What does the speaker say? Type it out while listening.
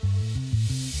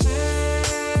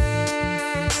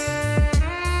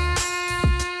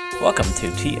Welcome to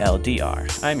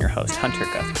TLDR. I'm your host, Hunter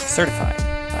Guthrie, certified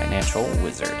financial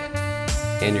wizard.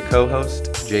 And your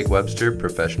co-host, Jake Webster,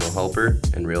 professional helper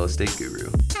and real estate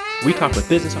guru. We talk with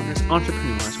business owners,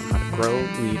 entrepreneurs on how to grow,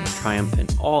 lead, and triumph in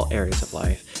all areas of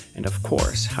life, and of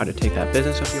course, how to take that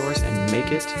business of yours and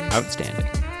make it outstanding.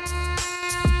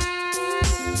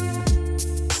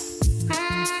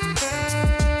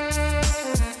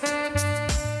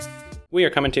 We are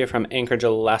coming to you from Anchorage,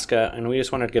 Alaska, and we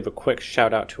just wanted to give a quick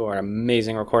shout out to our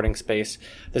amazing recording space.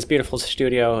 This beautiful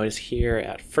studio is here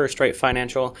at First Rate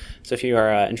Financial, so if you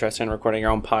are interested in recording your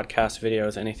own podcast,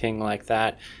 videos, anything like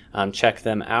that, check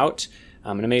them out.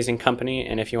 An amazing company,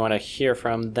 and if you want to hear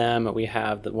from them, we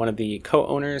have one of the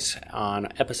co-owners on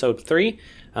episode 3,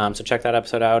 so check that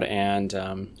episode out and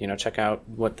check out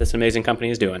what this amazing company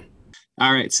is doing.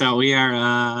 All right, so we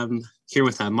are here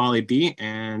with Molly B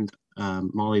and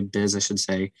Molly Biz, I should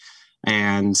say.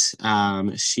 And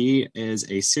she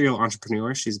is a serial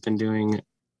entrepreneur. She's been doing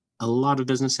a lot of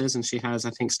businesses, and she has,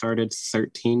 I think, started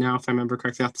 13 now, if I remember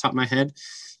correctly off the top of my head.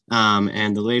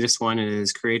 And the latest one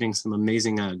is creating some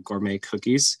amazing gourmet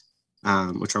cookies,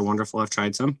 which are wonderful. I've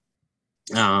tried some.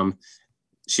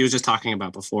 She was just talking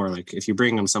about before, like if you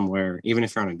bring them somewhere, even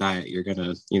if you're on a diet, you're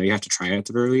gonna, you have to try it at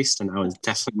the very least. And that was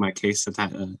definitely my case at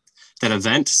that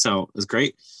event. So it was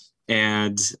great.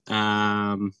 And,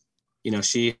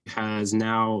 she has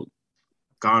now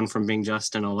gone from being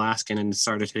just an Alaskan and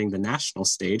started hitting the national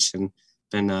stage and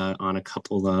been on a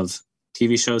couple of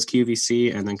TV shows,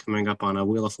 QVC, and then coming up on a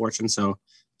Wheel of Fortune. So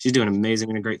she's doing amazing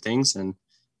and great things. And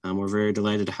we're very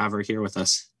delighted to have her here with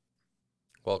us.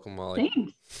 Welcome, Molly.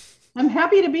 Thanks. I'm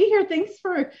happy to be here. Thanks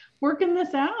for working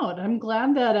this out. I'm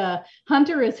glad that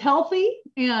Hunter is healthy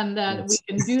and that we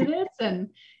can do this and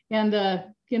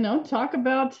talk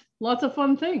about lots of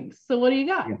fun things. So what do you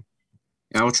got?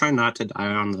 Yeah, I'll try not to die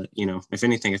on the, if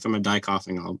anything, if I'm going to die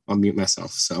coughing, I'll mute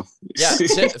myself. So yeah,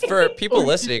 for people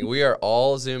listening, we are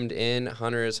all zoomed in.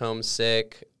 Hunter is home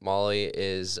sick. Molly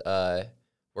is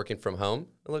working from home,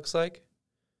 it looks like.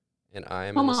 And I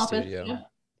am in the studio.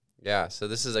 Yeah, so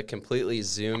this is a completely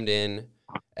zoomed in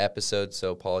episode.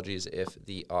 So apologies if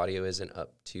the audio isn't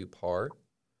up to par.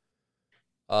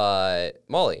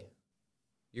 Molly,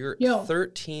 your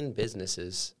 13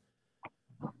 businesses.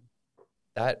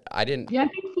 That I didn't. Yeah, I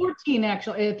think 14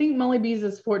 actually. I think Molly B's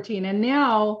is 14, and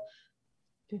now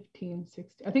 15,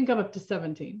 16. I think I'm up to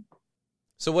 17.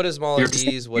 So what is Molly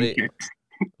B's? What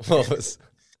was?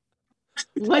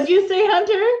 What'd you say,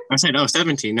 Hunter? I said,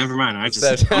 17. Never mind. I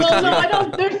just. Well, no, I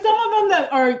don't. There's some of them that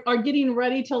are getting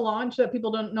ready to launch that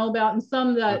people don't know about, and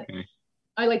some that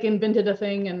I invented a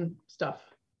thing and stuff.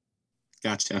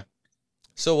 Gotcha.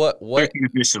 So what 13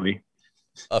 officially.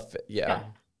 Yeah,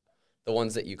 the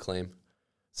ones that you claim.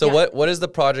 So what is the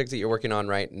project that you're working on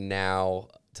right now?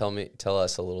 Tell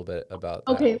us a little bit about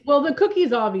that. Okay, well, the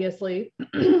cookies, obviously.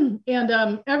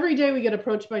 And every day we get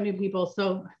approached by new people.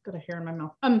 So I've got a hair in my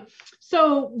mouth.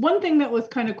 So one thing that was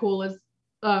kind of cool is,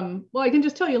 I can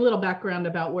just tell you a little background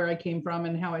about where I came from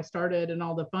and how I started and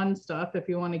all the fun stuff if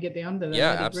you want to get down to that.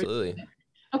 Yeah, absolutely.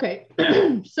 Okay,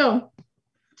 so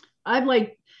I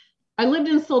lived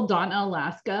in Soldotna,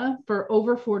 Alaska for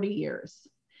over 40 years.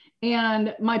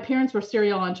 And my parents were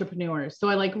serial entrepreneurs. So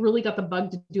I really got the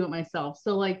bug to do it myself.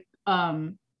 So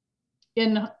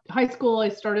in high school, I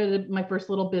started my first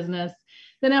little business.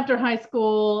 Then after high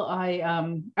school,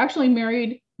 I actually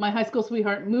married my high school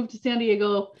sweetheart, moved to San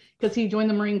Diego because he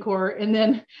joined the Marine Corps. And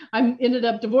then I ended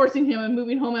up divorcing him and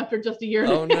moving home after just a year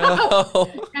and a half.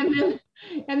 No.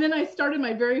 And then I started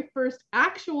my very first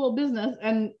actual business.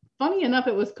 And funny enough,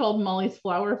 it was called Molly's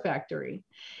Flower Factory.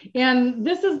 And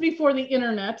this is before the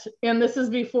internet, and this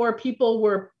is before people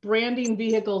were branding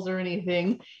vehicles or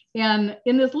anything. And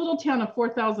in this little town of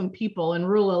 4,000 people in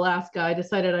rural Alaska, I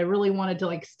decided I really wanted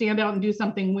to stand out and do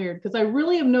something weird, because I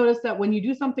really have noticed that when you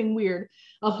do something weird,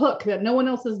 a hook that no one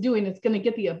else is doing, it's going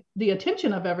to get the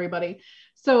attention of everybody.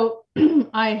 So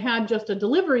I had just a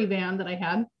delivery van that I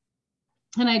had,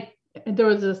 and there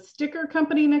was a sticker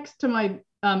company next to my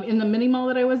in the mini mall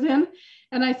that I was in.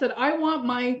 And I said, I want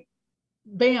my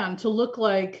van to look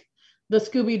like the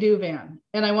Scooby-Doo van.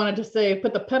 And I wanted to say,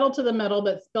 put the pedal to the metal,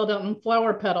 but spelled out in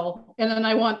flower pedal. And then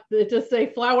I want it to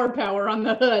say flower power on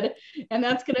the hood. And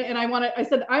I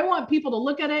said, I want people to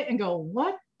look at it and go,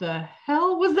 what the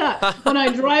hell was that? When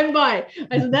I drive by,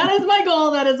 I said, that is my goal.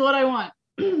 That is what I want.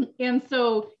 And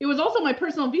so it was also my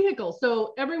personal vehicle.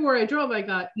 So everywhere I drove, I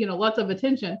got, lots of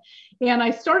attention. And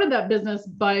I started that business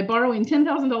by borrowing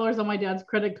 $10,000 on my dad's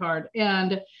credit card.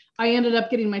 And I ended up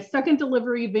getting my second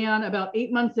delivery van about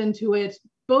 8 months into it.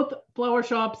 both flower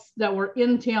shops that were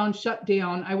in town shut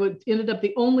down. I ended up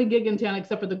the only gig in town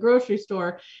except for the grocery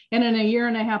store. And in a year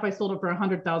and a half, I sold it for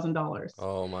 $100,000.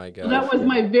 Oh my God. So that was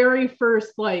my very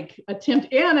first like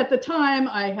attempt. And at the time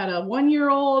I had a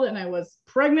 1-year-old and I was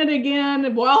pregnant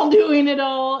again while doing it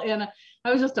all. And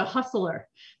I was just a hustler,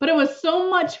 but it was so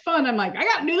much fun. I'm like, I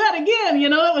got to do that again. You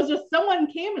know, it was just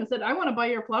someone came and said, I want to buy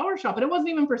your flower shop. And it wasn't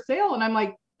even for sale. And I'm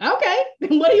like, okay,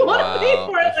 what do you want to pay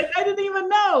for it? Like, I didn't even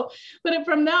know. But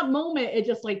from that moment, it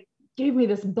just like gave me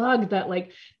this bug that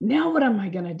like, now what am I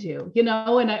going to do? You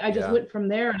know, and I just went from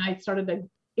there and I started an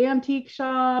antique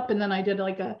shop. And then I did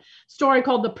like a story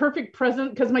called The Perfect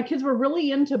Present because my kids were really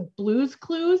into Blue's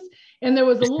Clues. And there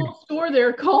was a little store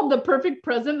there called The Perfect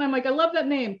Present. And I'm like, I love that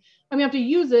name. I'm gonna have to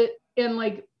use it and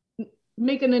like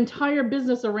make an entire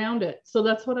business around it. So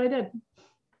that's what I did.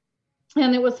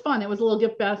 And it was fun. It was a little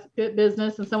gift basket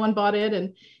business and someone bought it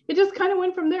and it just kind of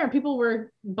went from there. People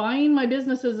were buying my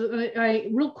businesses. And I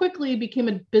real quickly became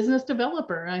a business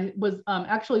developer. I was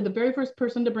actually the very first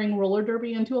person to bring roller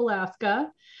derby into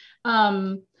Alaska.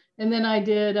 And then I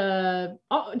did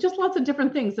just lots of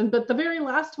different things. But the very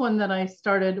last one that I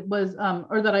started was,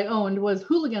 or that I owned was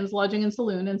Hooligans Lodging and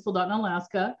Saloon in Soldotna,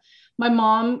 Alaska. My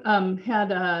mom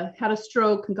had a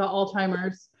stroke and got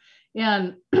Alzheimer's.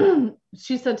 And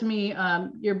she said to me,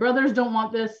 your brothers don't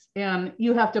want this and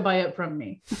you have to buy it from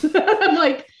me. I'm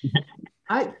like,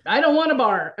 I don't want a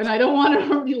bar and I don't want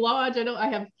a lodge. I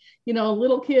have, you know,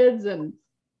 little kids. And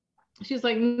she's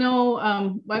like, no,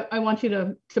 I want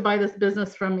you to buy this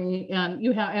business from me.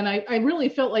 And I really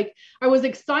felt like I was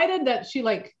excited that she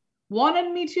like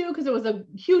wanted me to, because it was a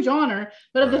huge honor,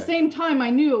 but at the same time, I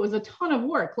knew it was a ton of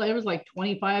work. Like it was like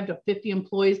 25 to 50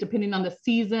 employees, depending on the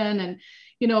season. And,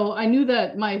 you know, I knew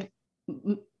that my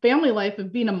family life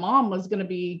of being a mom was going to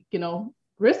be, you know,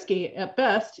 risky at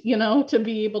best, you know, to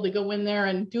be able to go in there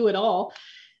and do it all.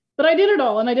 But I did it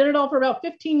all, and I did it all for about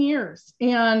 15 years.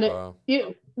 And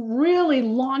it really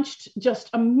launched just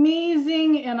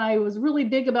amazing. And I was really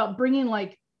big about bringing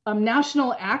like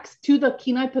national acts to the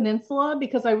Kenai Peninsula,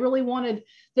 because I really wanted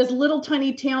this little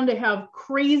tiny town to have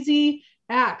crazy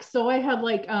acts. So I had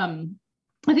like,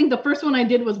 I think the first one I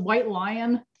did was White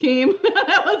Lion came.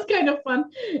 That was kind of fun.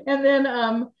 And then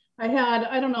I had,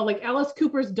 I don't know, like Alice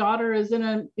Cooper's daughter is in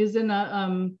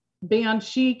a band.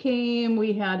 She came.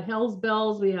 We had Hell's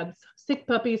Bells. We had Sick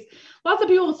Puppies, lots of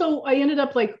people. So I ended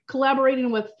up like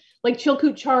collaborating with like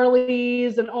Chilkoot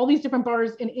Charlie's and all these different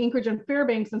bars in Anchorage and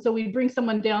Fairbanks. And so we'd bring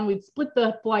someone down, we'd split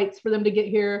the flights for them to get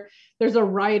here. There's a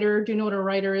rider. Do you know what a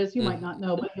rider is? You might not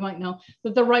know, but you might know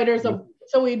that the rider's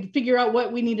so we'd figure out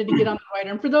what we needed to get on the rider.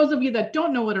 And for those of you that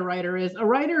don't know what a rider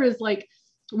is like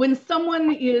when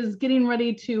someone is getting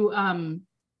ready to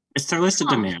it's their list of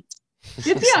demands.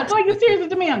 It's like a series of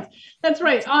demands. That's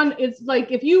right. It's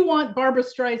like if you want Barbra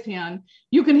Streisand,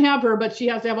 you can have her, but she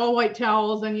has to have all white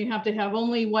towels, and you have to have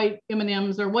only white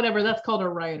M&Ms or whatever. That's called a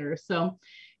rider. So,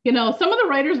 you know, some of the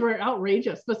writers were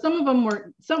outrageous, but some of them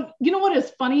were you know what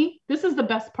is funny? This is the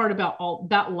best part about all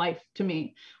that life to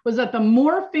me, was that the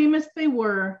more famous they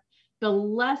were, the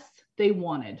less they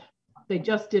wanted. They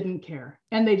just didn't care.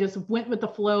 And they just went with the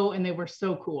flow, and they were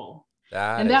so cool.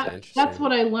 That's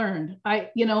what I learned. And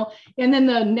then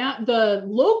the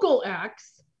local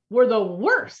acts were the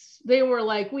worst. They were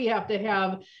like, we have to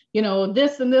have, you know,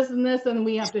 this and this and this, and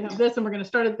we have to have this, and we're going to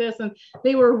start at this. And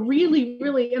they were really,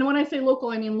 really, and when I say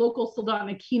local, I mean local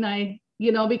Soldotna Kenai,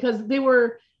 you know, because they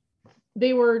were,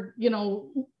 you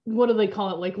know, what do they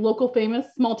call it? Like local famous,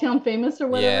 small town famous or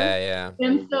whatever. Yeah.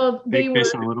 And so they Big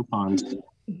fish in a little pond.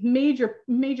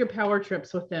 Major power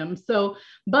trips with them. So,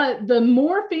 but the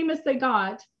more famous they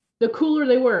got, the cooler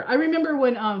they were. I remember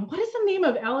when what is the name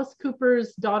of Alice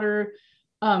Cooper's daughter?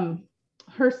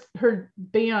 Her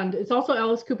band, it's also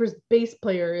Alice Cooper's bass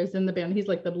player is in the band. He's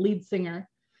like the lead singer.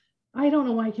 I don't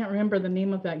know why I can't remember the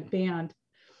name of that band.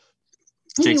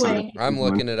 Anyway, I'm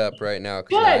looking it up right now.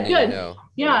 Good.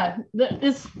 Yeah,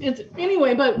 it's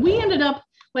anyway, but we ended up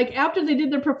like after they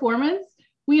did their performance,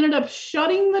 we ended up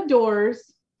shutting the doors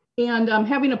and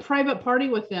having a private party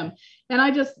with them. And I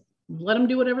just let them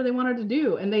do whatever they wanted to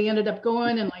do. And they ended up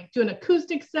going and like doing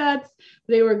acoustic sets.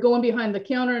 They were going behind the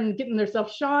counter and getting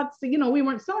themselves shots. So, you know, we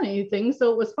weren't selling anything,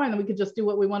 so it was fine that we could just do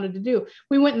what we wanted to do.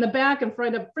 We went in the back and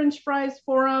fried up French fries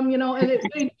for them, you know,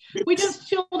 and we just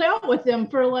chilled out with them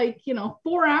for like, you know,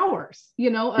 4 hours, you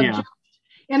know,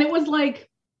 and it was like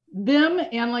them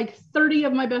and like 30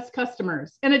 of my best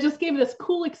customers. And it just gave this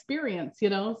cool experience, you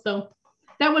know, so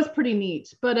that was pretty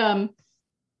neat. But I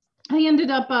ended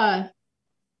up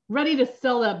ready to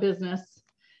sell that business.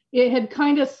 It had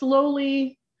kind of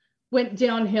slowly went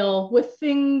downhill with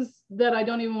things that I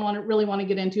don't even really want to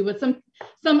get into, but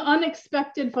some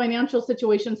unexpected financial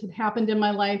situations had happened in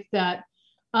my life that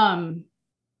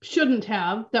shouldn't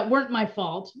have, that weren't my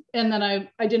fault, and that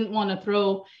I didn't want to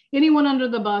throw anyone under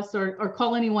the bus or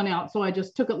call anyone out. So I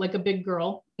just took it like a big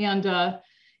girl and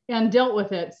dealt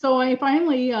with it. So I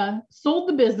finally sold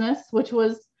the business, which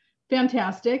was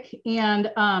fantastic. And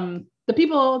the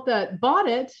people that bought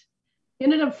it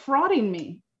ended up frauding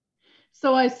me.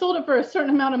 So I sold it for a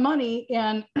certain amount of money,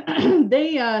 and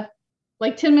they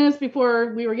like 10 minutes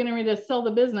before we were getting ready to sell the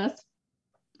business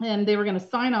and they were going to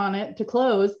sign on it to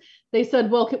close, they said,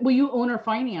 well, will you owner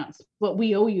finance what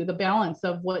we owe you, the balance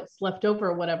of what's left over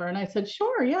or whatever? And I said,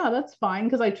 sure, yeah, that's fine.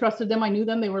 Because I trusted them. I knew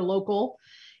them. They were local,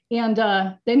 and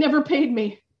they never paid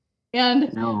me.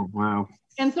 And oh, wow.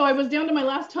 And so I was down to my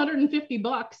last $150,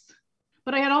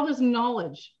 but I had all this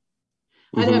knowledge.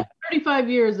 I had 35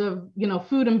 years of,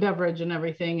 food and beverage and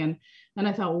everything. And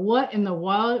I thought, what in the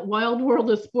wild world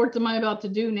of sports am I about to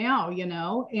do now?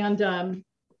 And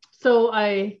so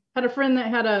I had a friend that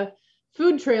had a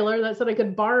food trailer that said I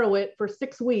could borrow it for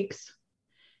 6 weeks.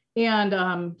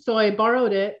 And so I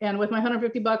borrowed it. And with my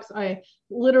 $150, I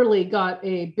literally got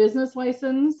a business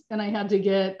license, and I had to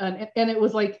get and it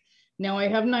was like, now I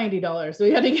have $90. So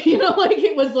we had to,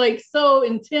 it was like so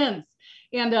intense.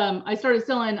 And I started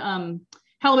selling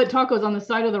halibut tacos on the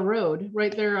side of the road,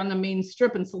 right there on the main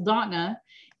strip in Soldotna.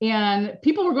 And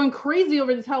people were going crazy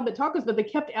over these halibut tacos, but they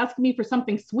kept asking me for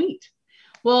something sweet.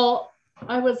 Well,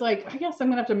 I was like, I guess I'm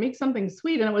gonna have to make something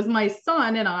sweet. And it was my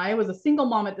son and I was a single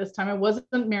mom at this time. I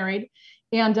wasn't married.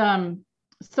 And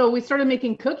so we started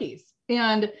making cookies,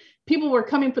 and people were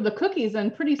coming for the cookies.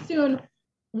 And pretty soon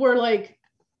we're like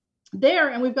there,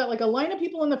 and we've got like a line of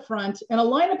people in the front and a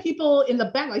line of people in the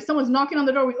back. Like someone's knocking on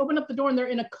the door. We open up the door and they're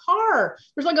in a car.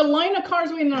 There's like a line of cars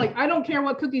waiting. They're like, I don't care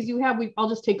what cookies you have. I'll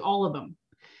just take all of them.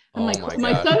 I'm like,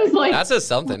 my son's like, that says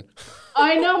something.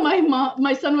 I know.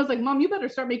 My son was like, Mom, you better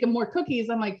start making more cookies.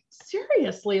 I'm like,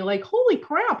 seriously, like, holy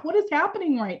crap, what is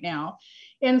happening right now?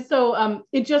 And so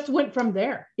it just went from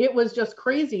there. It was just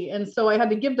crazy. And so I had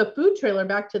to give the food trailer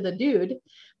back to the dude.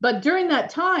 But during that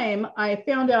time, I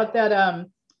found out that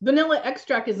vanilla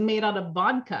extract is made out of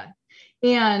vodka.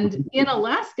 And in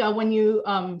Alaska, when you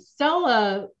sell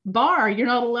a bar, you're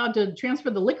not allowed to transfer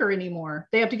the liquor anymore.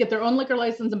 They have to get their own liquor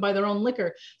license and buy their own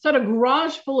liquor. So I had a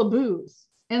garage full of booze.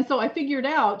 And so I figured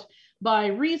out by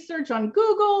research on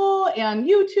Google and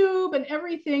YouTube and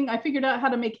everything, I figured out how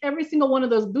to make every single one of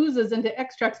those boozes into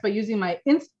extracts by using my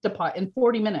Instapot in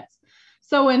 40 minutes.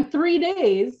 So in 3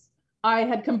 days, I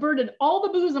had converted all the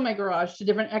booze in my garage to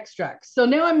different extracts. So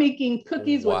now I'm making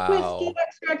cookies with whiskey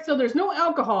extract. So there's no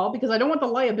alcohol because I don't want the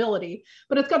liability,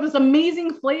 but it's got this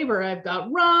amazing flavor. I've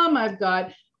got rum, I've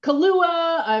got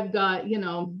Kahlua, I've got,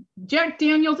 Jack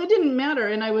Daniels. It didn't matter.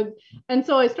 And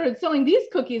so I started selling these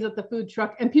cookies at the food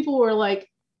truck, and people were like,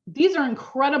 these are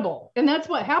incredible. And that's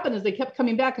what happened is they kept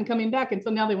coming back and coming back. And so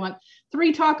now they want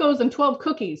 3 tacos and 12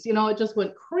 cookies. It just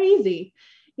went crazy.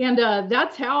 And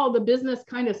that's how the business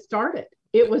kind of started.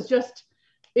 It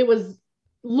was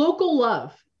local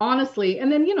love, honestly.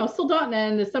 And then, Soldotna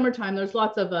in the summertime, there's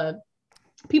lots of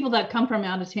people that come from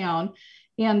out of town.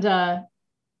 And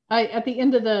at the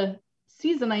end of the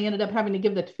season, I ended up having to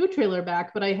give the food trailer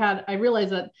back, but I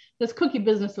realized that this cookie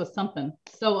business was something.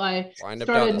 So I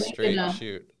started making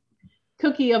a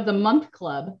cookie of the month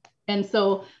club. And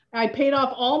so I paid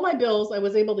off all my bills. I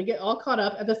was able to get all caught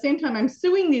up. At the same time, I'm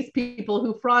suing these people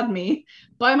who fraud me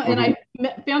and I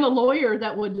found a lawyer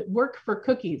that would work for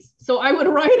cookies. So I would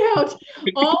write out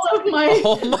all of my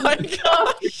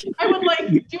stuff. I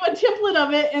would do a template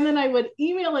of it, and then I would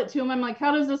email it to him. I'm like,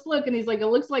 how does this look? And he's like, it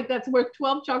looks like that's worth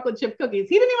 12 chocolate chip cookies.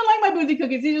 He didn't even like my boozy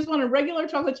cookies. He just wanted regular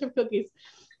chocolate chip cookies.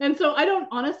 And so I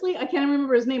can't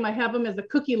remember his name. I have him as a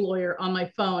cookie lawyer on my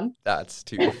phone. That's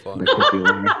too funny.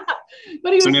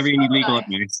 But he whenever you need legal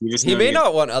advice, he may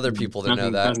not want other people to know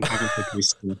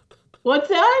that. What's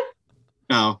that?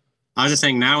 No, I was just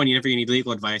saying now whenever you need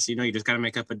legal advice, you just got to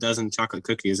make up a dozen chocolate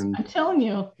cookies. And I'm telling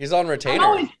you. He's on retainer. I'm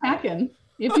always packing.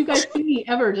 If you guys see me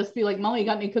ever, just be like, Molly, you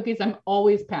got any cookies? I'm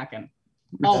always packing.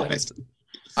 Always.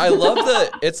 I love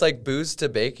it's like booze to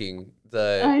baking.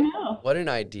 I know. What an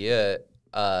idea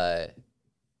to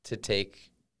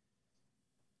take.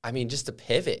 I mean, just to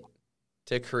pivot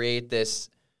to create this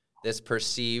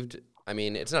perceived,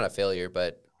 it's not a failure,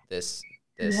 but this.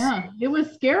 Yeah, it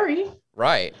was scary.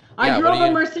 Right. I drove a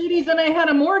Mercedes and I had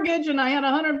a mortgage and I had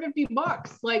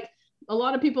 $150. Like a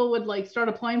lot of people would start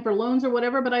applying for loans or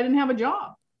whatever, but I didn't have a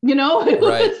job. It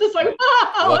was just like,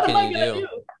 what am I going to do?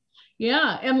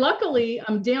 Yeah, and luckily,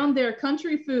 I'm down there.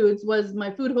 Country Foods was my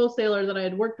food wholesaler that I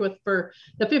had worked with for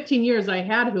the 15 years I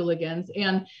had Hooligans,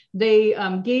 and they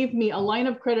gave me a line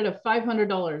of credit of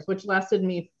 $500, which lasted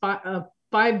me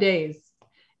 5 days,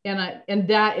 and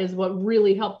that is what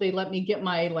really helped. They let me get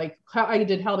my I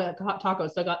did Halibut hot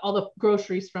tacos, so I got all the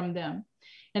groceries from them,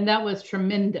 and that was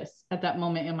tremendous at that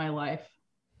moment in my life.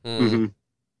 Mm-hmm.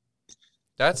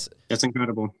 That's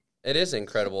incredible. It is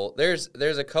incredible. There's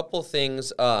a couple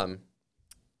things.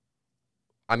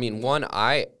 I mean, one,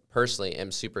 I personally am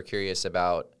super curious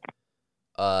about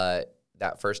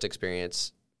that first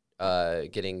experience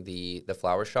getting the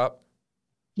flower shop.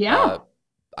 Yeah.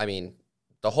 I mean,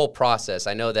 the whole process.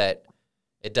 I know that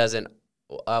it doesn't.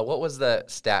 What was the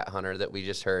stat, Hunter, that we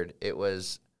just heard? I think it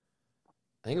was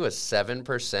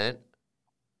 7%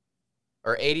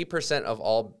 or 80% of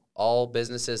all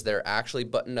businesses that are actually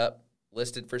buttoned up,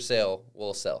 listed for sale,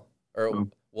 will sell or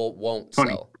won't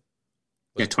 20. sell.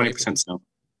 Yeah, 20% sell.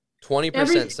 20%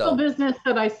 Every sell. single business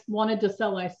that I wanted to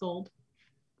sell, I sold.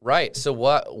 Right. So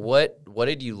what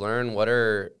did you learn? What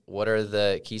are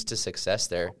the keys to success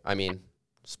there? I mean,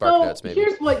 spark notes maybe.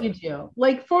 Here's what you do.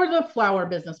 Like for the flower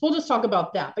business, we'll just talk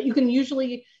about that. But you can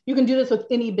do this with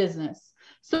any business.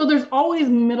 So there's always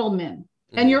middlemen.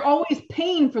 And you're always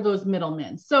paying for those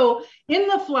middlemen. So in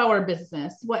the flower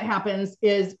business, what happens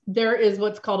is there is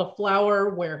what's called a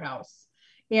flower warehouse.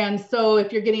 And so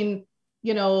if you're getting,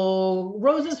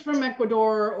 roses from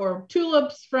Ecuador or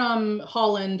tulips from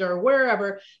Holland or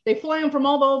wherever, they fly them from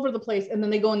all over the place. And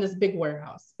then they go in this big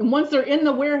warehouse. And once they're in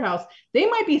the warehouse, they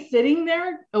might be sitting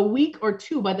there a week or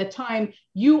two by the time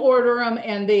you order them.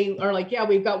 And they are like, yeah,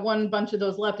 we've got one bunch of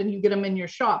those left, and you get them in your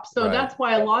shop. So That's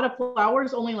why a lot of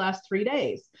flowers only last 3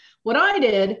 days. What I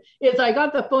did is I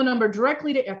got the phone number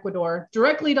directly to Ecuador,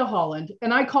 directly to Holland,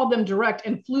 and I called them direct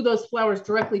and flew those flowers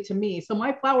directly to me. So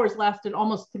my flowers lasted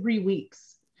almost 3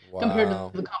 weeks compared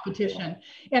to the competition.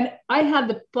 And I had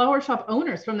the flower shop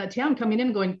owners from that town coming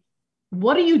in going,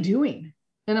 "What are you doing?"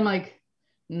 And I'm like,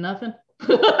 "Nothing."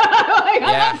 I'm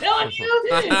not telling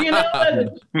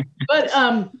you, but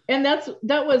and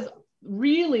that was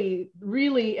really,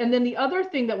 really. And then the other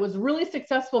thing that was really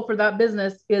successful for that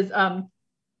business is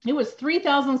it was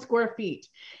 3,000 square feet.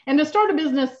 And to start a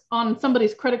business on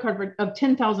somebody's credit card of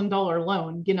 $10,000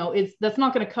 loan, that's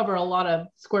not going to cover a lot of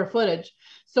square footage.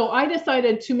 So I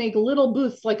decided to make little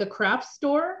booths like a craft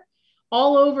store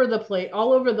all over the place,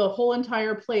 all over the whole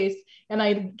entire place. And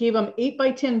I gave them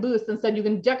 8x10 booths and said, you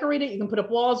can decorate it, you can put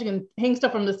up walls, you can hang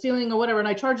stuff from the ceiling or whatever. And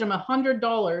I charged them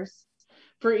 $100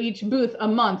 for each booth a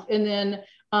month. And then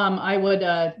I would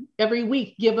every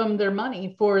week give them their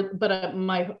money but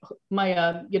my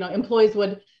employees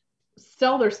would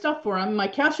sell their stuff for them. My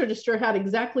cash register had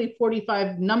exactly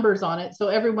 45 numbers on it. So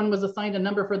everyone was assigned a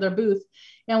number for their booth.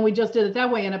 And we just did it that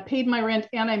way. And it paid my rent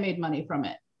and I made money from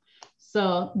it.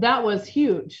 So that was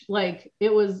huge. Like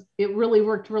it really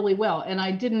worked really well. And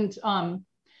I didn't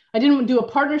do a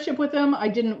partnership with them. I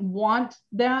didn't want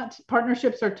that.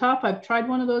 Partnerships are tough. I've tried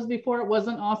one of those before. It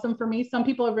wasn't awesome for me. Some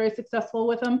people are very successful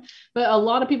with them, but a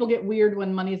lot of people get weird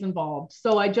when money's involved.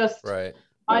 So I just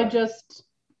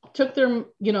took their,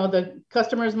 the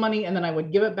customer's money, and then I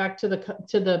would give it back to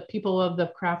the people of the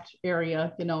craft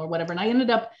area, or whatever. And I ended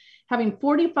up having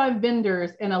 45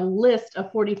 vendors and a list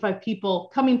of 45 people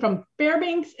coming from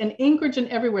Fairbanks and Anchorage and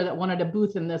everywhere that wanted a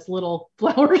booth in this little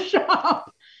flower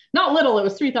shop. Not little, it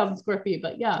was 3,000 square feet,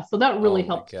 but yeah, so that really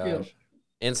helped too.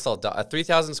 In a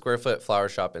 3,000 square foot flower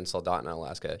shop in Soldotna,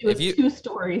 Alaska. It was 2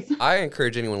 stories. I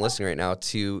encourage anyone listening right now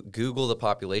to Google the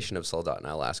population of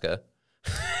Soldotna, Alaska.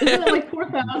 Isn't it like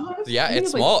 4,000? Yeah,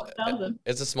 it's small.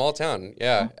 It's a small town.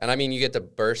 Yeah. And I mean, you get to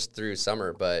burst through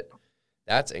summer, but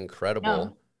that's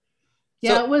incredible.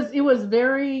 Yeah, it was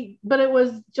very, but it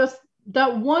was just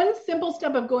that one simple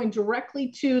step of going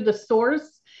directly to the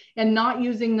source and not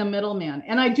using the middleman.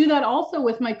 And I do that also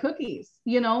with my cookies.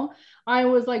 I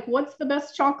was like, what's the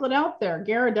best chocolate out there?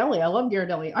 Ghirardelli. I love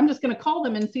Ghirardelli. I'm just going to call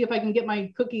them and see if I can get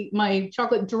my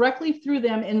chocolate directly through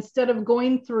them instead of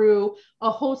going through a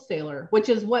wholesaler, which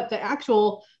is what the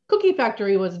actual cookie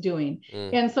factory was doing.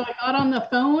 And so I got on the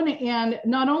phone, and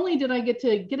not only did I get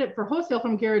to get it for wholesale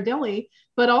from Ghirardelli,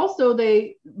 but also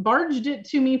they barged it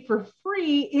to me for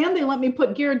free, and they let me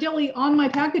put Ghirardelli on my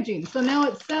packaging. So now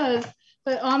it says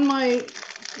that on my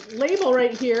label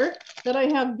right here that I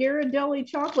have Ghirardelli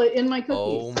chocolate in my cookies.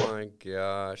 Oh my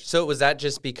gosh. So was that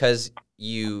just because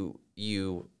you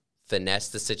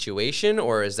finessed the situation,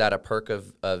 or is that a perk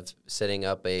of setting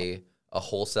up a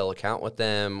wholesale account with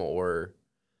them, or?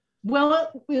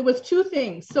 Well, it was two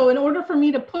things. So in order for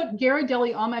me to put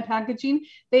Ghirardelli on my packaging,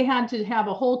 they had to have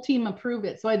a whole team approve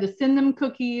it. So I had to send them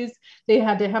cookies. They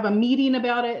had to have a meeting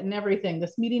about it and everything.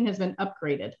 This meeting has been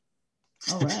upgraded.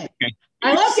 All right. Okay.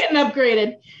 I love getting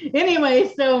upgraded.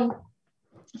 Anyway,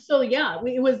 so yeah,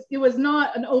 it was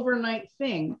not an overnight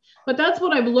thing, but that's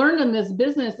what I've learned in this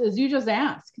business is you just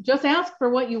ask for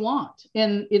what you want.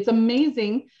 And it's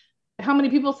amazing how many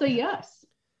people say yes.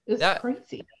 It's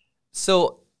crazy.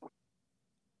 So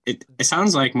it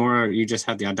sounds like more you just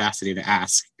had the audacity to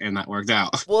ask and that worked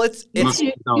out. Well,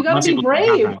 you got to be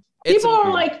brave. People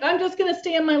are like, I'm just going to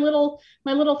stay in my little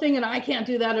thing and I can't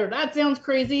do that, or that sounds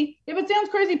crazy. If it sounds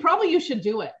crazy, probably you should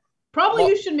do it.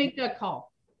 You should make that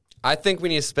call. I think we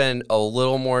need to spend a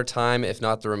little more time, if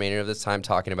not the remainder of this time,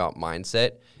 talking about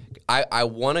mindset. I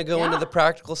want to go into the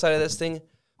practical side of this thing,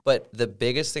 but the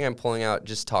biggest thing I'm pulling out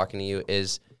just talking to you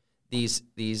is these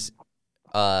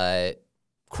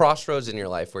crossroads in your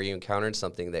life where you encountered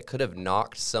something that could have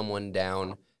knocked someone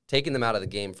down, taken them out of the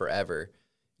game forever.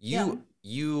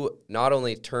 You not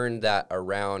only turned that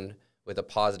around with a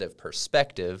positive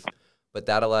perspective, but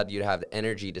that allowed you to have the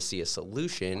energy to see a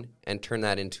solution and turn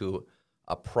that into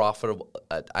a profitable.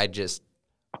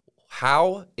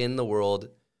 How in the world?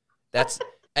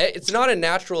 It's not a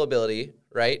natural ability,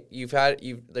 right?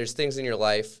 There's things in your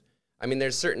life. I mean,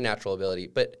 there's certain natural ability,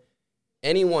 but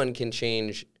anyone can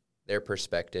change their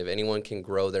perspective. Anyone can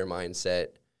grow their mindset.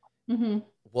 Mm-hmm.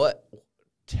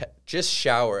 Just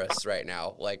shower us right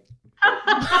now. Like,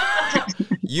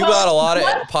 you got a lot of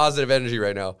positive energy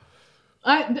right now.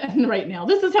 Right now,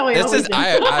 this is how I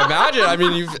imagine. I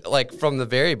mean, you've like from the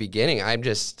very beginning.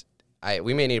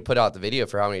 We may need to put out the video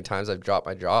for how many times I've dropped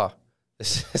my jaw.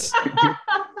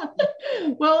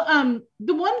 Well,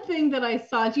 the one thing that I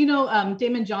saw,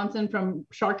 Damon Johnson from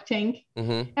Shark Tank,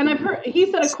 mm-hmm. and I've heard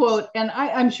he said a quote, and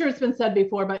I'm sure it's been said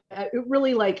before, but it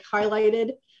really like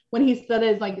highlighted when he said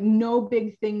it is like no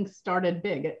big thing started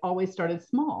big. It always started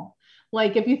small.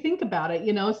 Like if you think about it,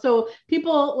 so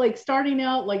people like starting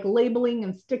out like labeling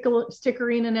and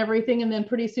stickering and everything. And then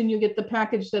pretty soon you get the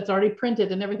package that's already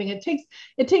printed and everything.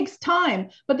 It takes time.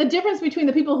 But the difference between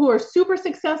the people who are super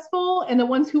successful and the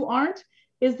ones who aren't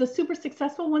is the super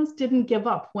successful ones didn't give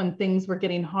up when things were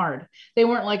getting hard. They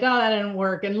weren't like, oh, that didn't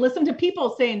work. And listen to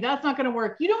people saying that's not going to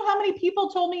work. You know how many people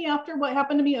told me after what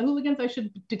happened to me at Hooligans, I should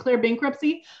declare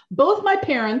bankruptcy? Both my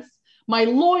parents, my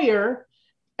lawyer,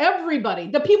 everybody,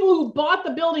 the people who bought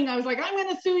the building, I was like, I'm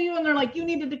going to sue you. And they're like, you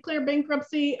need to declare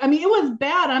bankruptcy. I mean, it was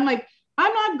bad. I'm like,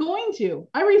 I'm not going to.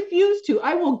 I refuse to.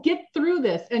 I will get through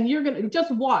this. And you're going to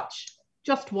just watch.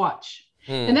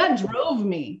 And that drove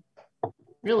me.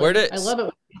 Really, I love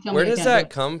it. Where does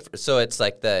that come from? So it's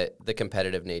like the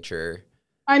competitive nature.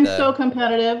 I'm so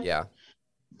competitive. Yeah.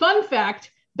 Fun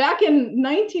fact, back in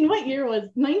 98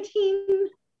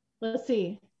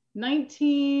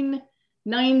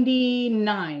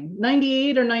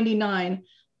 or 99,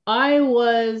 I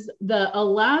was the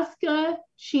Alaska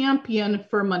champion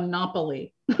for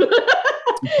Monopoly.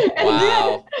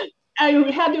 Wow. I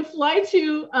had to fly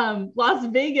to Las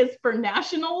Vegas for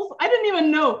nationals. I didn't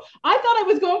even know. I thought I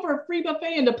was going for a free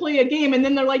buffet and to play a game. And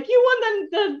then they're like, you won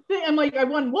the thing. I'm like, I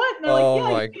won what? And they're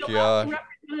like, yeah, my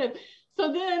God.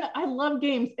 So then I love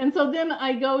games. And so then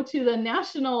I go to the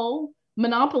National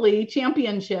Monopoly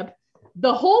Championship.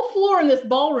 The whole floor in this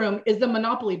ballroom is the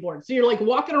Monopoly board. So you're like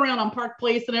walking around on Park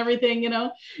Place and everything,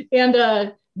 and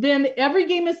then every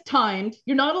game is timed.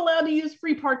 You're not allowed to use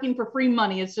free parking for free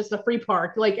money. It's just a free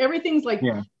park. Like everything's like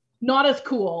not as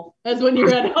cool as when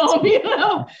you're at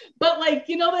home, But like,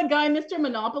 that guy, Mr.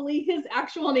 Monopoly, his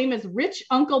actual name is Rich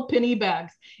Uncle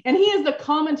Pennybags. And he is the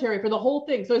commentary for the whole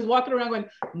thing. So he's walking around going,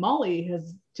 Molly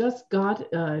has just got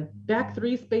back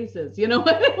 3 spaces,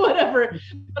 whatever.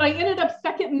 But I ended up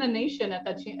second in the nation at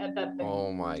that thing.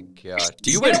 Oh my God. Do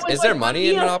you win? Is there money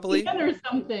in Monopoly? Or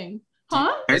something.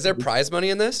 Huh? Is there prize money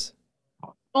in this?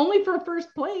 Only for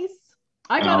first place.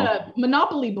 I got a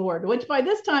Monopoly board, which by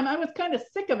this time I was kind of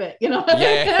sick of it,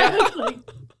 Yeah.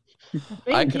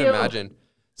 I can imagine.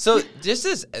 So this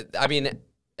is,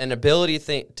 an ability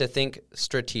to think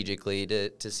strategically,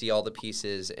 to see all the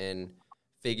pieces and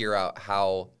figure out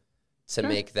how to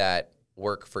make that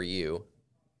work for you.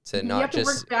 To not you have just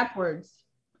to work backwards.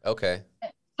 Okay.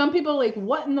 Some people are like,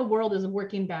 what in the world is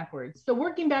working backwards? So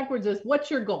working backwards is,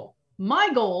 what's your goal? My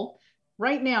goal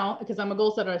right now, because I'm a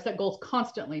goal setter, I set goals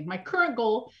constantly. My current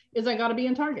goal is I got to be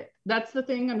in Target. That's the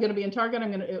thing. I'm going to be in Target.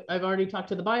 I've already talked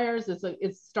to the buyers.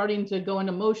 It's starting to go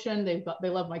into motion. They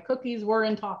love my cookies. We're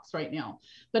in talks right now.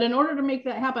 But in order to make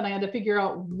that happen, I had to figure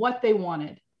out what they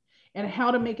wanted and how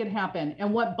to make it happen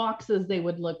and what boxes they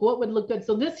would look, what would look good.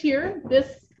 So this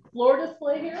floor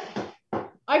display here,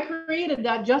 I created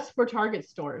that just for Target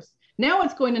stores. Now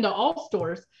it's going into all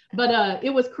stores, but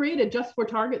it was created just for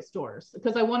Target stores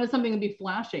because I wanted something to be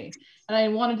flashy. And I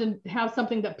wanted to have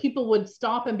something that people would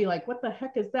stop and be like, what the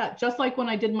heck is that? Just like when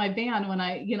I did my van when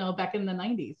I, back in the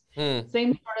 90s,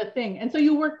 same sort of thing. And so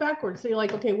you work backwards. So you're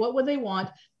like, okay, what would they want?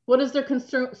 What is their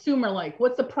consumer like?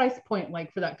 What's the price point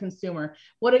like for that consumer?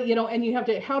 And you have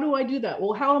to, how do I do that?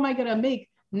 Well, how am I going to make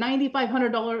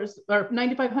 $9,500 or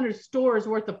 9,500 stores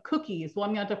worth of cookies? Well,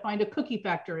 I'm going to have to find a cookie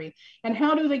factory. And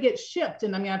how do they get shipped?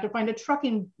 And I'm going to have to find a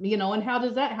trucking, and how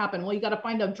does that happen? Well, you got to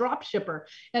find a drop shipper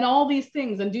and all these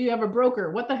things. And do you have a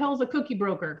broker? What the hell is a cookie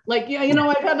broker? Like,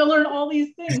 I've had to learn all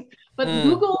these things, but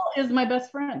Google is my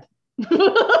best friend.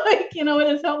 It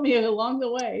has helped me along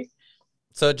the way.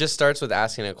 So it just starts with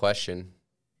asking a question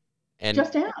and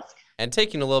just ask and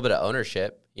taking a little bit of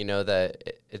ownership. That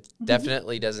it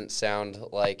definitely doesn't sound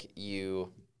like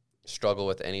you struggle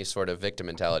with any sort of victim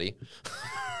mentality.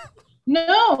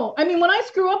 No, I mean, when I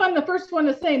screw up, I'm the first one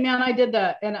to say, man, I did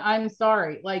that and I'm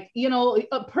sorry. Like,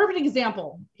 a perfect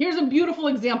example. Here's a beautiful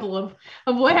example of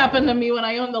what happened to me when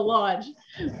I owned the lodge.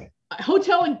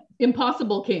 Hotel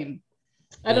Impossible came.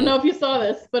 I don't know if you saw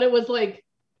this, but it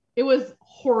was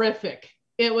horrific.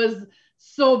 It was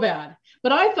so bad.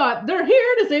 But I thought they're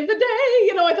here to save the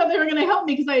day. I thought they were going to help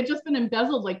me because I had just been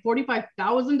embezzled like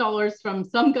 $45,000 from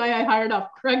some guy I hired off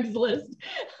Craigslist.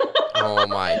 Oh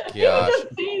my gosh.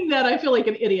 Just seeing that, I feel like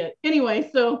an idiot. Anyway,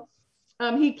 so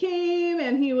he came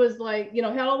and he was like,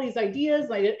 had all these ideas.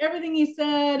 I did everything he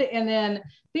said. And then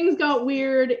things got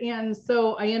weird. And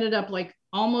so I ended up like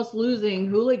almost losing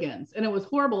Hooligans. And it was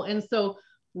horrible. And so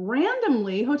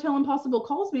randomly, Hotel Impossible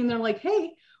calls me and they're like,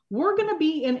 hey, we're going to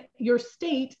be in your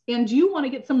state and do you want to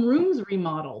get some rooms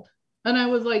remodeled? And I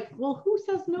was like, well, who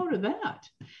says no to that?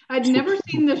 I'd never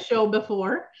seen this show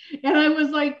before. And I was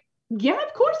like, yeah,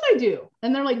 of course I do.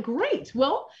 And they're like, great.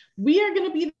 Well, we are going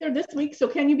to be there this week. So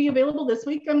can you be available this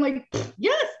week? I'm like,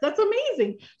 yes, that's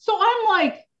amazing. So I'm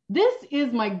like, this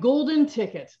is my golden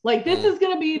ticket. Like, this is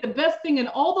going to be the best thing in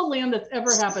all the land that's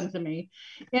ever happened to me.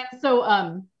 And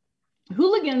so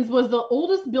Hooligans was the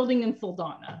oldest building in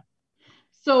Saldana.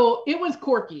 So it was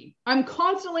quirky. I'm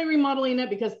constantly remodeling it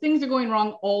because things are going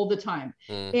wrong all the time.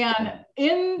 And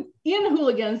in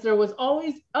Hooligans, there was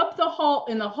always up the hall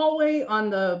in the hallway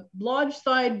on the lodge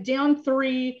side, down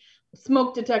 3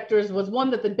 smoke detectors was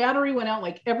one that the battery went out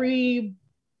like every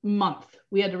month.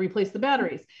 We had to replace the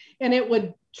batteries and it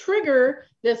would trigger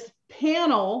this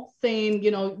panel saying,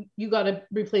 you got to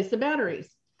replace the batteries.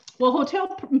 Well,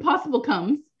 Hotel Impossible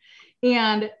comes.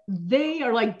 And they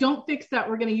are like, don't fix that.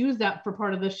 We're going to use that for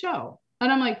part of the show.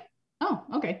 And I'm like, oh,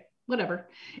 okay, whatever.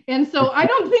 And so I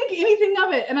don't think anything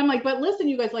of it. And I'm like, but listen,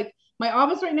 you guys, like my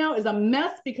office right now is a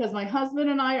mess because my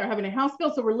husband and I are having a house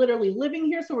bill. So we're literally living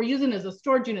here. So we're using it as a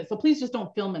storage unit. So please just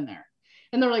don't film in there.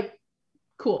 And they're like,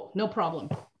 cool, no problem.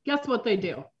 Guess what they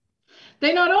do?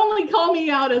 They not only call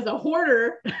me out as a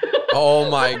hoarder.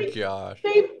 Oh my gosh.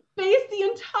 They based the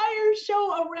entire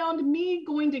show around me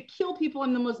going to kill people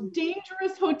in the most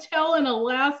dangerous hotel in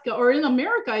Alaska or in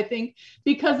America, I think,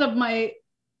 because of my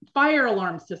fire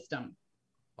alarm system.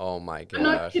 Oh my gosh. I'm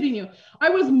not kidding you. I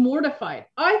was mortified.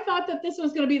 I thought that this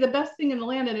was going to be the best thing in the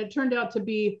land, and it turned out to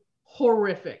be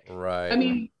horrific. Right. I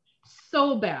mean,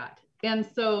 so bad. And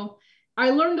so I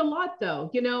learned a lot, though.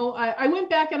 I went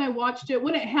back and I watched it.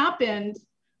 When it happened,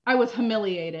 I was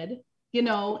humiliated,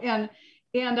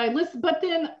 and I listened, but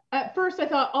then at first I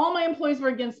thought all my employees were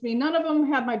against me. None of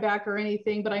them had my back or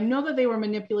anything, but I know that they were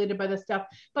manipulated by the stuff.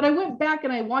 But I went back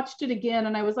and I watched it again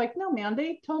and I was like, no, man,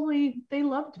 they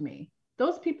loved me.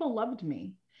 Those people loved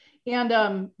me.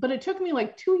 And, but it took me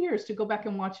like 2 years to go back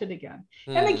and watch it again.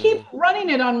 And they keep running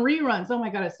it on reruns. Oh my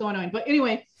God, it's so annoying. But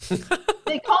anyway,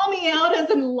 they call me out as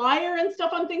a liar and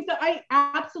stuff on things that I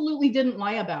absolutely didn't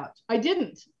lie about. I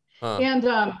didn't.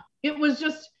 And it was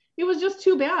just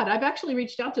too bad. I've actually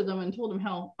reached out to them and told them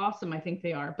how awesome I think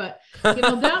they are. But,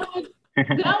 that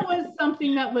was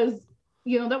something that was,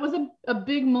 that was a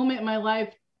big moment in my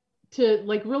life to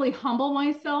like really humble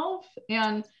myself.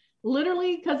 And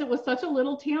literally, because it was such a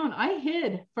little town, I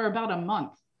hid for about a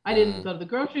month. I didn't go to the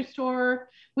grocery store.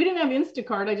 We didn't have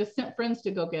Instacart. I just sent friends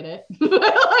to go get it.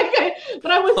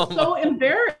 But I was so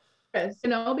embarrassed,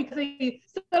 because they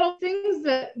said all things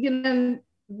that,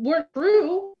 weren't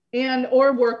true.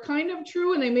 Or were kind of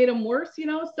true and they made them worse,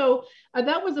 So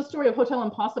that was the story of Hotel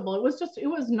Impossible. It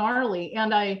was gnarly.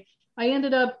 And I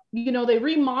ended up, they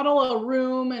remodel a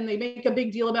room and they make a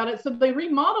big deal about it. So they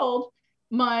remodeled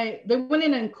they went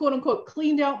in and quote unquote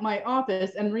cleaned out my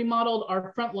office and remodeled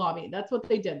our front lobby. That's what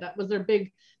they did. That was the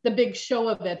big show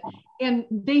of it. And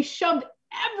they shoved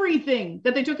everything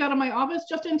that they took out of my office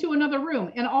just into another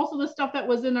room. And also the stuff that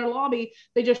was in their lobby,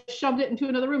 they just shoved it into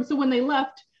another room. So when they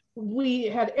left, we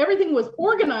had everything was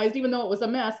organized, even though it was a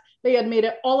mess. They had made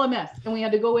it all a mess, and we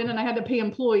had to go in, and I had to pay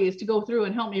employees to go through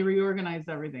and help me reorganize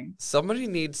everything. Somebody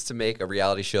needs to make a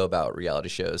reality show about reality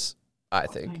shows, I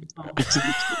think.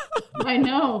 I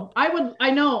know. I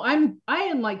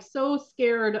am like so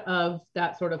scared of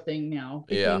that sort of thing now.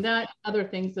 Between that, other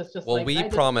things that's just well, we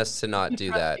promise to not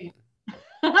do that.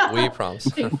 We promise.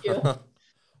 Thank you.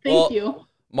 Thank you.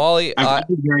 Molly, I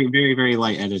do very, very, very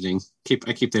light editing.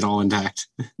 I keep it all intact.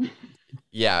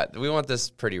 Yeah, we want this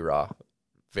pretty raw,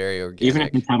 very organic. Even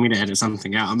if you tell me to edit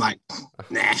something out, I'm like,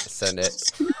 nah. Send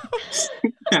it.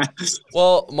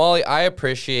 Well, Molly, I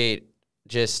appreciate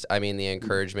the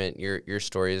encouragement. Your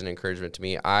story is an encouragement to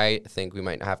me. I think we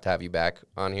might have to have you back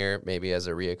on here, maybe as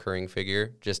a reoccurring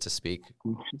figure, just to speak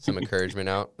some encouragement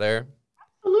out there.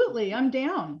 Absolutely, I'm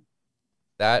down.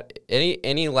 That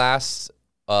any last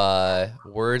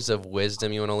words of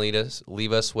wisdom you want to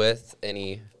leave us with?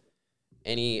 Any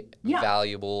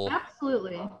valuable?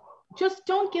 Absolutely. Just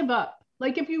don't give up.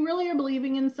 Like if you really are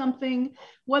believing in something,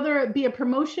 whether it be a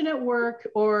promotion at work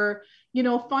or,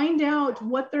 find out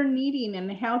what they're needing and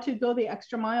how to go the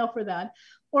extra mile for that.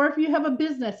 Or if you have a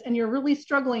business and you're really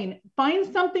struggling,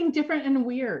 find something different and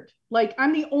weird. Like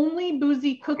I'm the only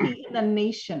boozy cookie in the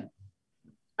nation.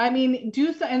 I mean,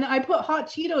 and I put hot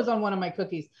Cheetos on one of my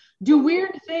cookies. Do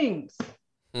weird things.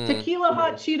 Tequila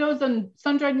hot Cheetos and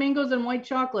sun-dried mangoes and white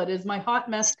chocolate is my hot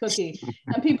mess cookie.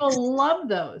 And people love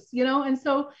those, And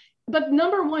so, but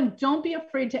number one, don't be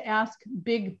afraid to ask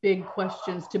big, big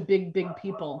questions to big, big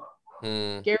people.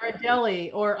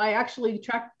 Ghirardelli, or I actually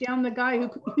tracked down the guy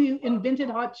who invented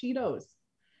hot Cheetos.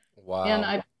 Wow. And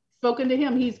I've spoken to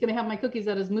him. He's going to have my cookies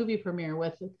at his movie premiere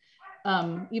with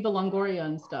Eva Longoria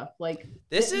and stuff. Like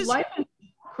life is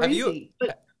crazy,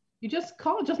 but you just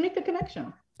make the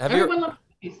connection. Everyone loves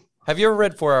cookies. Have you ever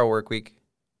read 4 Hour Workweek?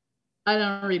 I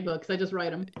don't read books. I just write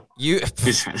them. You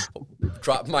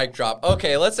mic drop.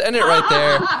 Okay, let's end it right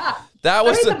there. That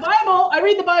was the Bible. I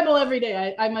read the Bible every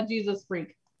day. I'm a Jesus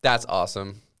freak. That's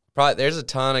awesome. Probably there's a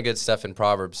ton of good stuff in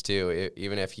Proverbs too,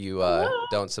 even if you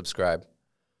don't subscribe.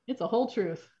 It's a whole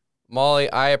truth.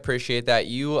 Molly, I appreciate that.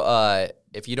 You,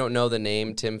 if you don't know the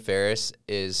name, Tim Ferriss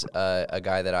is a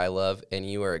guy that I love, and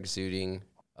you are exuding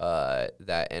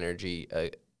that energy.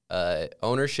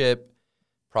 Ownership,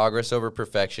 progress over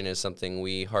perfection is something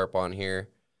we harp on here.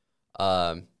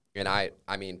 And I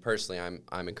mean, personally,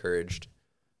 I'm encouraged.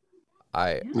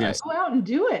 Go out and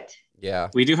do it. Yeah.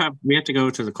 We have to go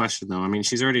to the question though. I mean,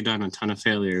 she's already done a ton of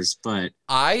failures, but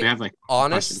we have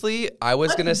honestly, I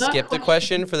was going to skip the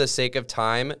question for the sake of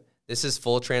time. This is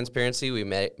full transparency. We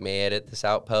may edit this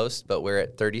out post, but we're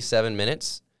at 37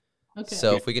 minutes. Okay.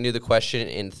 So if we can do the question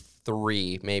in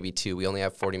 3, maybe 2, we only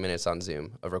have 40 minutes on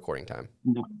Zoom of recording time.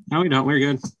 No, we don't. We're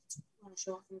good.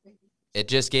 It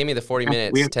just gave me the 40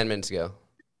 minutes 10 minutes ago.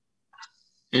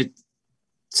 It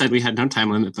said we had no time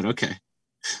limit, but okay.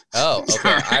 Oh,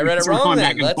 okay. I read it wrong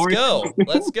then.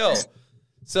 Let's go.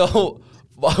 So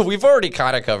we've already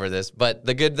kind of covered this, but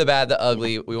the good, the bad, the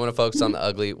ugly, we want to focus on the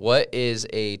ugly. What is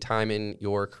a time in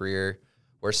your career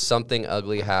where something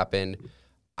ugly happened?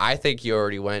 I think you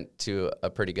already went to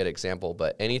a pretty good example,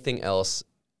 but anything else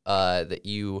that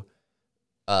you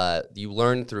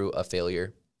learned through a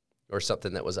failure or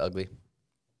something that was ugly?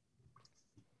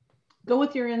 Go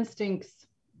with your instincts.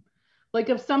 Like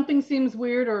if something seems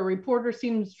weird or a reporter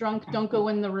seems drunk, don't go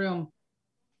in the room.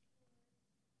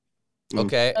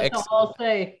 Okay. That's all I'll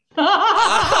say.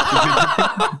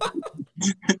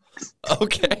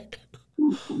 Okay.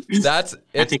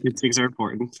 I think instincts are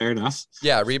important. Fair enough.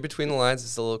 Yeah, read between the lines.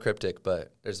 It's a little cryptic,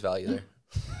 but there's value there.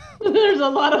 There's a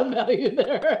lot of value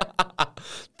there.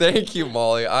 Thank you,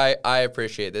 Molly. I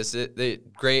appreciate this. The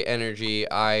great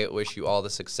energy. I wish you all the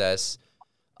success.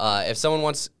 If someone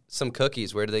wants some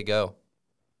cookies, where do they go?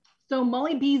 So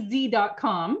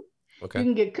mollybz.com. Okay. You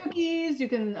can get cookies. You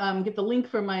can get the link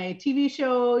for my TV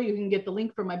show. You can get the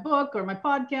link for my book or my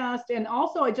podcast. And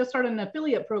also, I just started an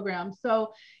affiliate program.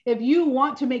 So if you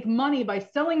want to make money by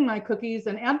selling my cookies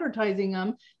and advertising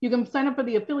them, you can sign up for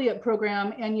the affiliate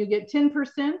program and you get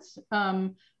 10%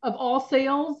 of all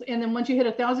sales. And then once you hit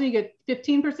 1,000, you get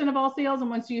 15% of all sales. And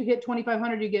once you hit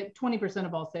 2,500, you get 20%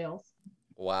 of all sales.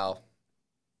 Wow.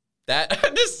 That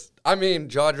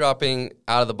jaw-dropping,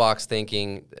 out of the box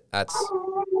thinking.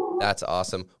 That's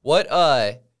awesome. What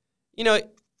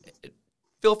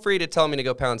feel free to tell me to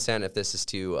go pound sand if this is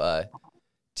too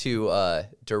too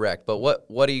direct, but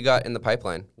what do you got in the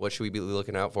pipeline? What should we be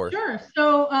looking out for? Sure.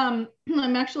 So I'm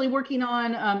actually working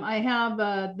on, I have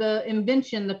the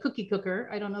invention, the cookie cooker.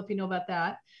 I don't know if you know about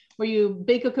that, where you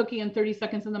bake a cookie in 30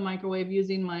 seconds in the microwave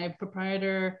using my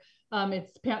proprietary,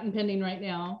 it's patent pending right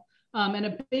now. And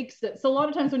it bakes it. So a lot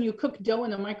of times when you cook dough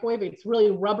in the microwave, it's really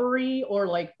rubbery or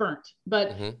like burnt.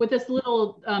 But with this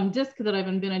little disc that I've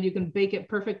invented, you can bake it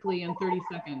perfectly in 30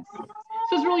 seconds.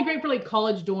 So it's really great for like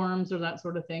college dorms or that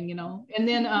sort of thing, you know. And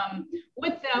then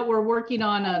with that, we're working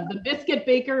on the biscuit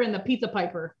baker and the pizza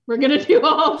piper. We're going to do the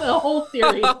whole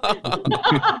series.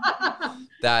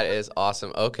 That is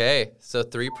awesome. Okay. So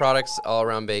 3 products all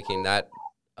around baking. That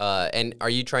and are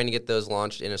you trying to get those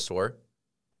launched in a store?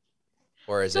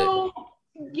 Or is it?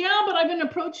 Yeah, but I've been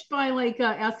approached by like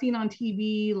as seen on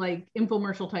TV, like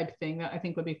infomercial type thing that I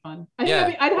think would be fun. I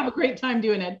think I'd have a great time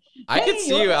doing it. I could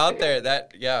see you out there.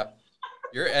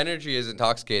 Your energy is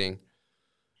intoxicating.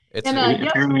 It's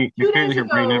apparently her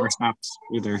brain never stops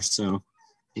either. So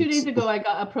 2 days ago, I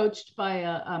got approached by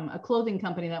a clothing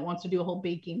company that wants to do a whole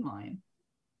baking line.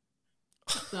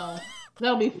 So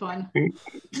that'll be fun. And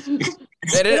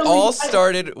it all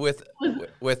started with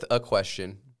a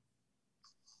question.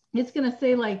 It's gonna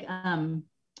say like I've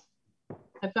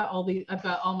got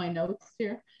all my notes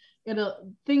here.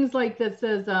 Things like that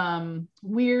says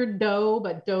weird dough,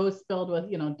 but dough spelled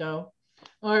with dough,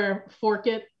 or fork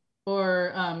it,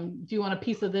 or do you want a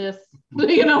piece of this? With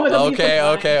okay.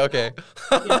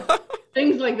 Yeah,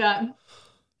 things like that.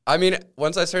 I mean,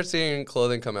 once I start seeing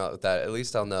clothing come out with that, at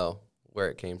least I'll know where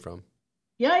it came from.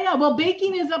 Yeah. Well,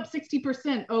 baking is up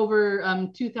 60% over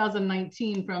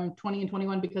 2019 from 20 and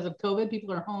 21 because of COVID.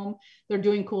 People are home, they're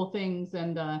doing cool things,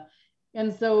 and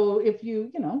so if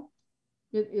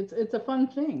it's a fun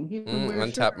thing. You can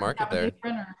untapped market there.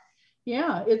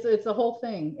 Yeah, it's a whole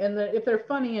thing, and if they're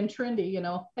funny and trendy,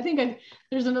 I think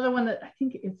there's another one that I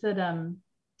think it said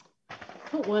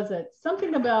what was it?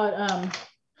 Something about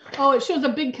it shows a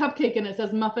big cupcake and it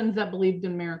says muffins that believed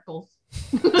in miracles.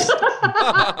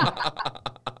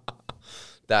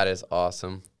 That is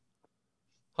awesome.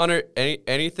 Hunter,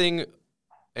 anything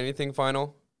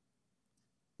final?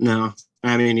 No,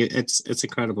 I mean it's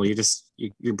incredible.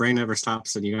 Your brain never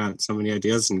stops, and you got so many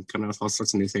ideas and coming up with all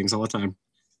sorts of new things all the time.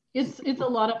 It's a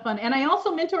lot of fun, and I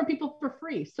also mentor people for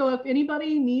free. So if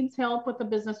anybody needs help with the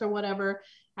business or whatever,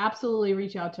 absolutely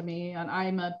reach out to me. And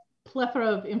I'm a plethora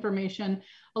of information.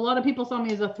 A lot of people saw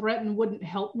me as a threat and wouldn't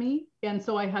help me. And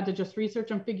so I had to just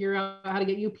research and figure out how to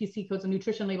get UPC codes and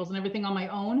nutrition labels and everything on my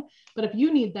own. But if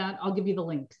you need that, I'll give you the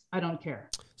links. I don't care.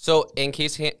 So in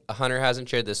case Hunter hasn't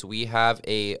shared this, we have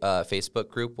a Facebook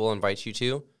group we'll invite you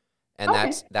to. And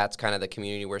that's kind of the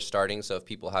community we're starting. So if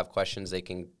people have questions, they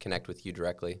can connect with you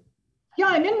directly. Yeah,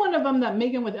 I'm in one of them that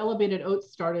Megan with Elevated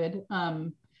Oats started.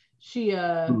 She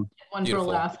did one for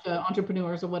Alaska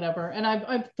entrepreneurs or whatever, and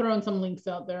I've thrown some links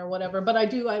out there or whatever. But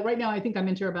right now I think I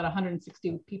mentor about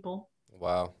 160 people.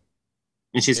 Wow.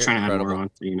 And she's trying to add more on.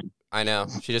 I know.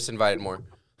 She just invited more.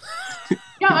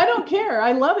 Yeah, I don't care.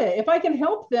 I love it. If I can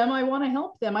help them, I want to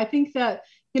help them. I think that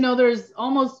there's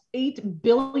almost 8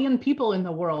 billion people in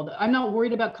the world. I'm not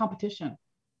worried about competition.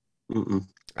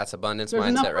 That's abundance there's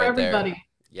mindset right everybody. There.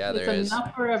 Yeah, there's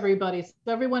enough for everybody. So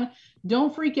everyone,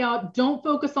 don't freak out. Don't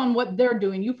focus on what they're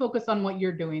doing. You focus on what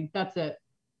you're doing. That's it.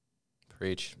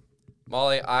 Preach.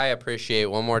 Molly, I appreciate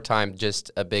one more time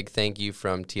just a big thank you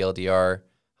from TLDR,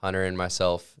 Hunter, and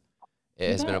myself.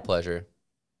 It has been a pleasure.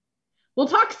 We'll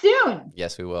talk soon.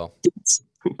 Yes, we will.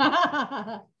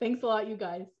 Thanks a lot, you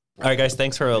guys. All right, guys,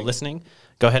 thanks for listening.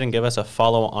 Go ahead and give us a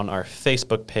follow on our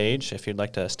Facebook page if you'd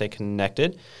like to stay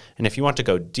connected. And if you want to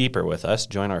go deeper with us,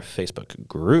 join our Facebook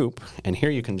group. And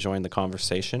here you can join the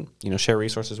conversation, share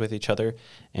resources with each other,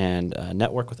 and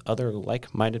network with other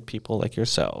like-minded people like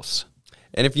yourselves.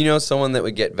 And if you know someone that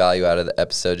would get value out of the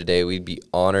episode today, we'd be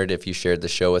honored if you shared the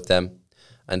show with them.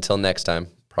 Until next time,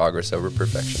 progress over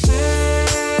perfection.